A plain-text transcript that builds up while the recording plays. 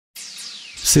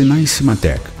SENAI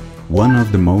CIMATEC, one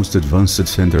of the most advanced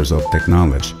centers of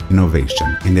technology,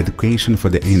 innovation and education for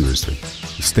the industry,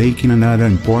 is taking another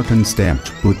important step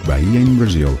to put Bahia in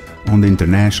Brazil on the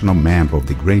international map of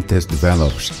the greatest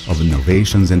developers of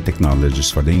innovations and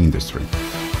technologies for the industry.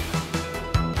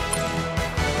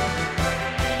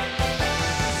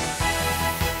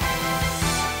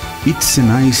 It's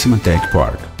SENAI CIMATEC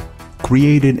Park,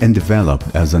 created and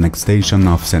developed as an extension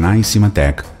of SENAI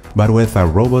CIMATEC, but with a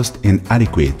robust and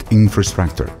adequate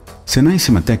infrastructure. SENAI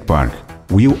CIMATEC Park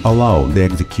will allow the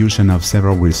execution of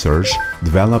several research,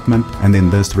 development and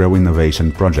industrial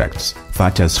innovation projects,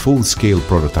 such as full-scale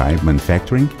prototype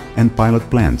manufacturing and pilot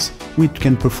plants, which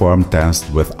can perform tests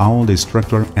with all the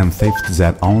structure and safety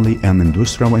that only an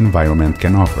industrial environment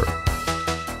can offer.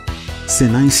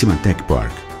 SENAI CIMATEC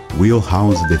Park will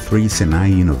house the 3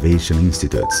 SENAI Innovation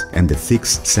Institutes and the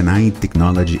 6 SENAI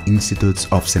Technology Institutes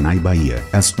of SENAI Bahia,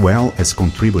 as well as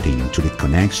contributing to the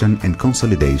connection and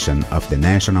consolidation of the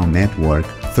national network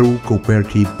through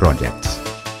cooperative projects.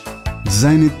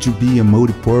 Designed to be a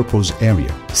multi-purpose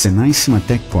area, SENAI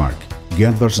CIMATEC Park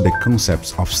gathers the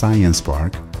concepts of Science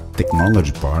Park,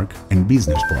 Technology Park and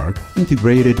Business Park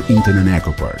integrated into an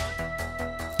eco park.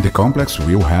 The complex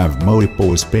will have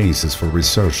multiple spaces for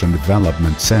research and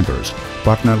development centers,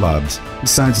 partner labs,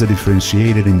 besides the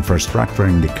differentiated infrastructure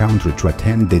in the country to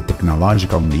attend the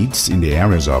technological needs in the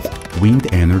areas of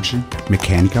wind energy,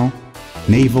 mechanical,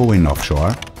 naval and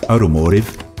offshore,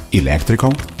 automotive,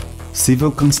 electrical, civil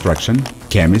construction,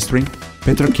 chemistry,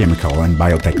 petrochemical and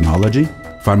biotechnology,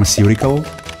 pharmaceutical,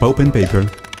 pulp and paper,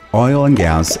 oil and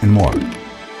gas, and more.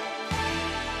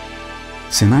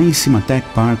 SENAI CIMATEC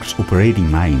Park's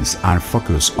operating lines are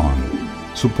focused on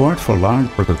support for large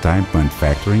prototype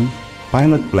manufacturing,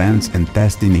 pilot plants and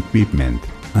testing equipment,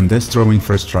 industrial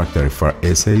infrastructure for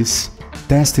essays,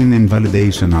 testing and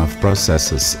validation of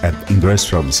processes at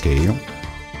industrial scale,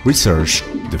 research,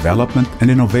 development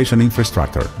and innovation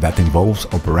infrastructure that involves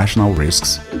operational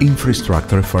risks,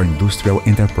 infrastructure for industrial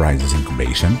enterprises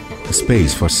incubation,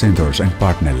 space for centers and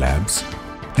partner labs,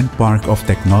 and park of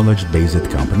technology-based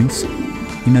companies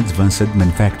in advanced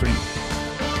manufacturing.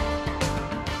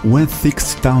 With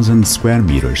 6,000 square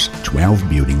meters, 12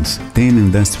 buildings, 10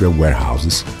 industrial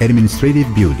warehouses, administrative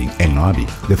building and lobby,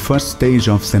 the first stage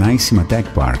of SENAI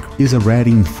CIMATEC Park is already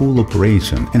in full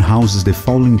operation and houses the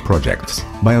following projects: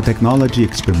 biotechnology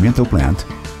experimental plant,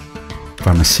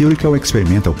 pharmaceutical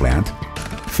experimental plant,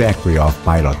 factory of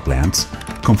pilot plants,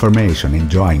 conformation and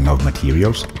drawing of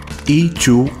materials,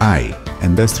 E2I,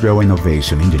 Industrial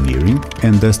Innovation Engineering,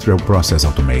 Industrial Process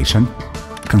Automation,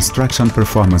 Construction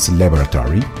Performance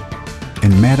Laboratory,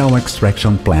 and Metal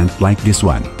Extraction Plant like this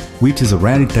one, which is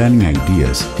already turning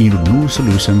ideas into new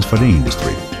solutions for the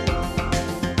industry.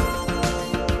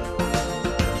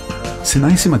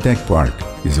 SENAI CIMATEC Park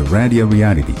is already a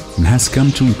reality and has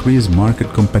come to increase market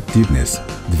competitiveness,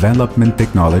 development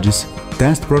technologies,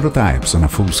 test prototypes on a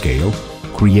full scale,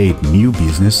 create new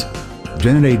business,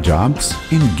 generate jobs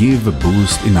and give a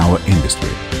boost in our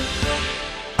industry.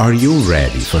 Are you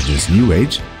ready for this new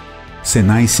age?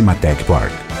 SENAI CIMATEC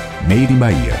Park, made in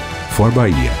Bahia, for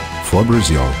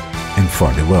Brazil and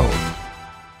for the world.